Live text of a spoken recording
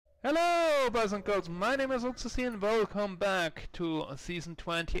Hello, boys and girls, my name is Uxasi and welcome back to Season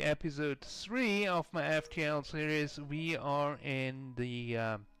 20, Episode 3 of my FTL series. We are in the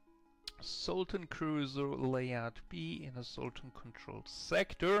Zoltan Cruiser Layout B in a Zoltan controlled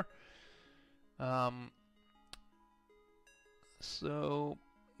sector. So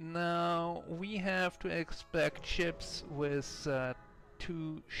now we have to expect ships with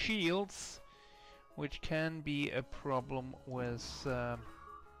 2 shields, which can be a problem with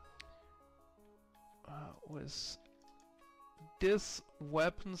this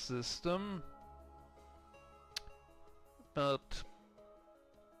weapon system, but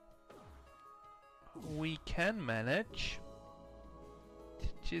we can manage. It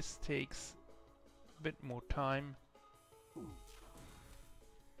just takes a bit more time.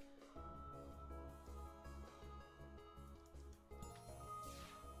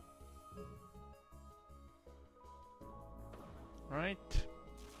 Right.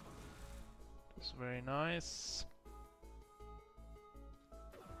 It's very nice.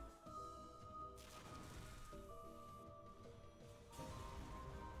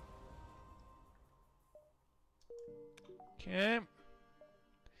 Okay.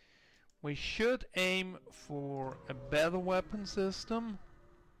 We should aim for a better weapon system,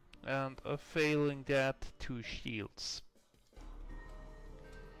 and failing that, 2 shields.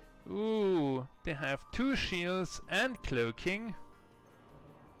 Ooh, they have 2 shields and cloaking.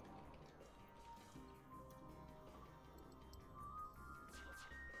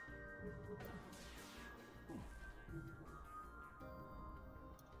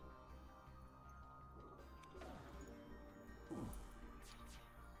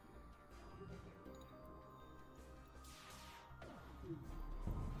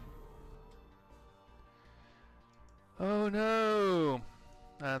 Oh no!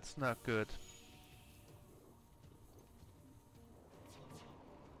 That's not good.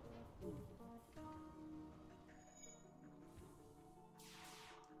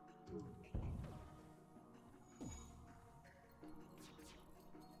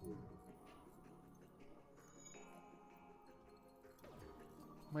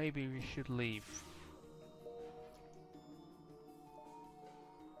 Maybe we should leave.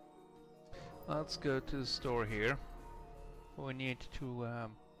 Let's go to the store here. We need to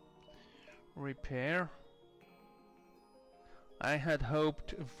repair. I had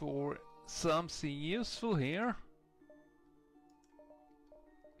hoped for something useful here,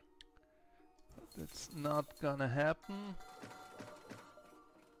 but that's not gonna happen.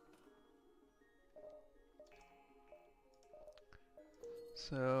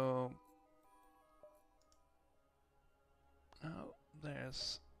 So oh,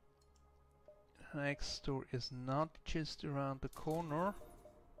 there's next store is not just around the corner,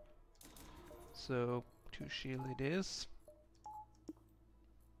 so 2 shield it is.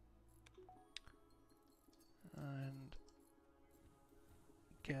 And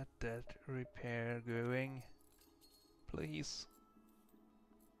get that repair going, please.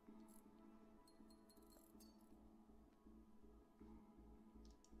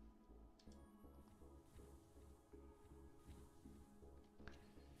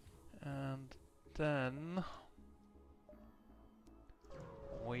 And then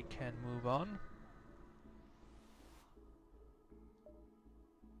we can move on.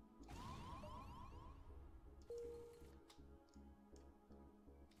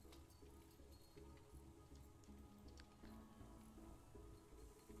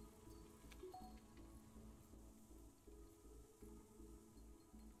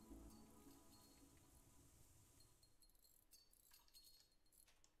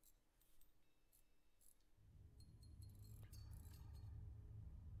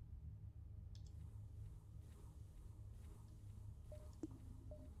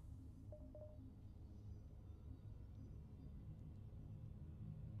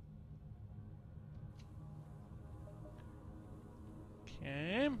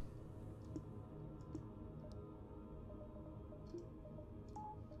 Okay.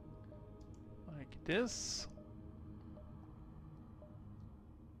 Like this.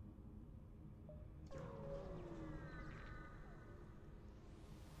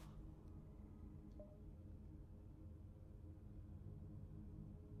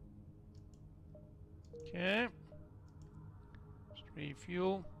 Okay. Just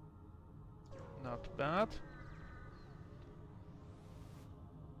refuel. Not bad.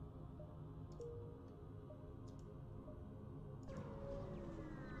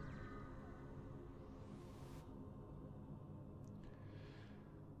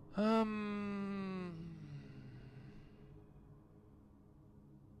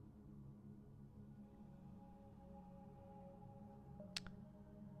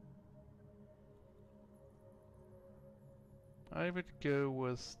 I would go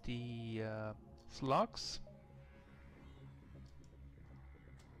with the slugs.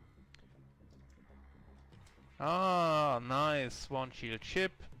 Ah, nice, one shield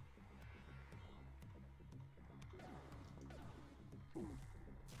ship.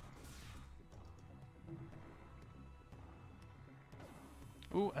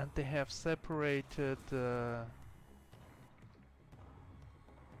 Ooh, and they have separated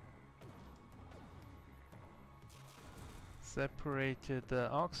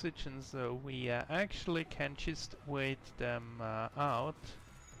oxygen, so we actually can just wait them out.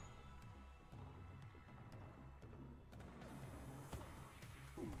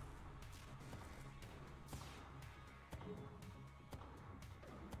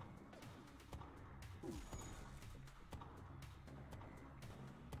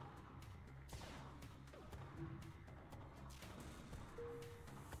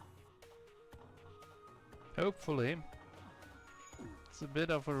 Hopefully. It's a bit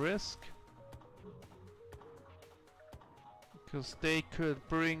of a risk, because they could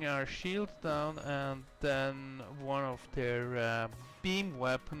bring our shield down and then one of their beam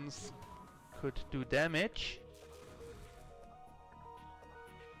weapons could do damage.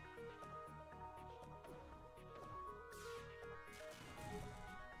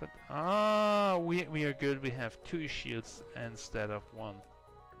 But we are good, we have 2 shields instead of 1,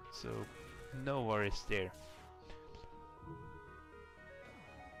 so no worries there.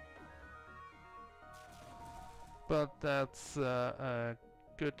 But that's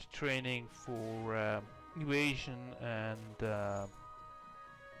good training for evasion and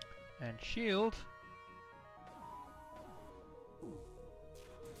shield.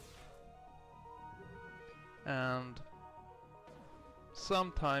 And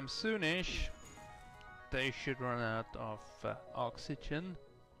sometime soonish they should run out of oxygen,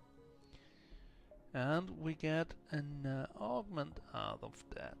 and we get an augment out of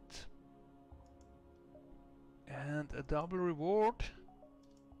that. And a double reward.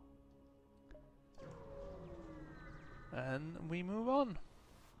 And we move on.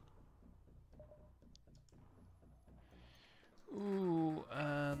 Ooh,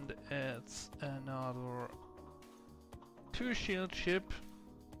 and it's another 2 shield ship.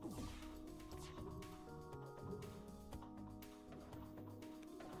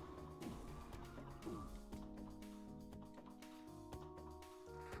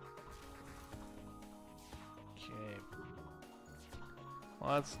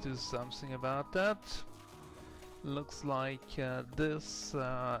 Let's do something about that. Looks like this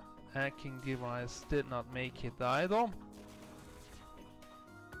hacking device did not make it either.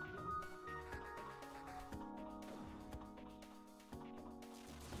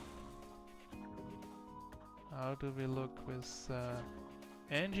 How do we look with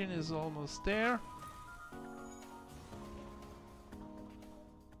engine is almost there.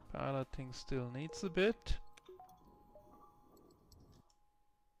 Piloting still needs a bit.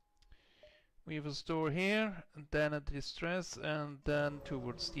 We have a store here, and then a distress, and then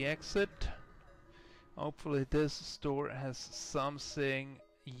towards the exit. Hopefully this store has something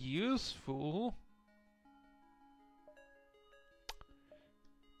useful.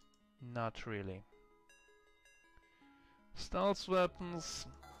 Not really. Stealth weapons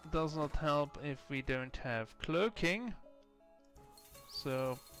does not help if we don't have cloaking.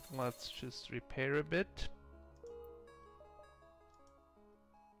 So let's just repair a bit.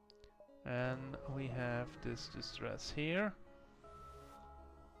 And we have this distress here.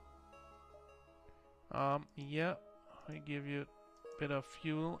 Yeah, I give you a bit of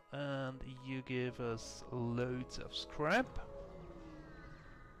fuel and you give us loads of scrap.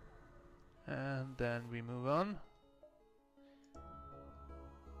 And then we move on.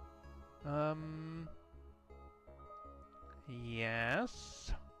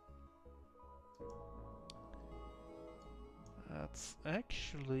 Yes. That's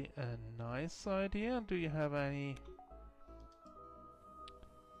actually a nice idea. Do you have any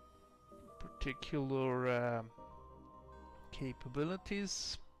particular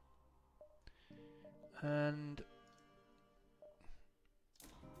capabilities? And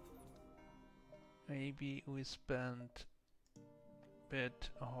maybe we spend a bit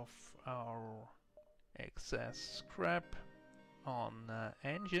of our excess scrap on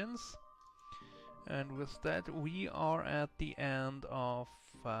engines. And with that we are at the end of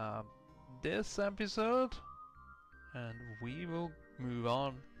this episode, and we will move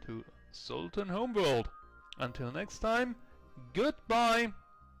on to Zoltan Homeworld. Until next time, goodbye!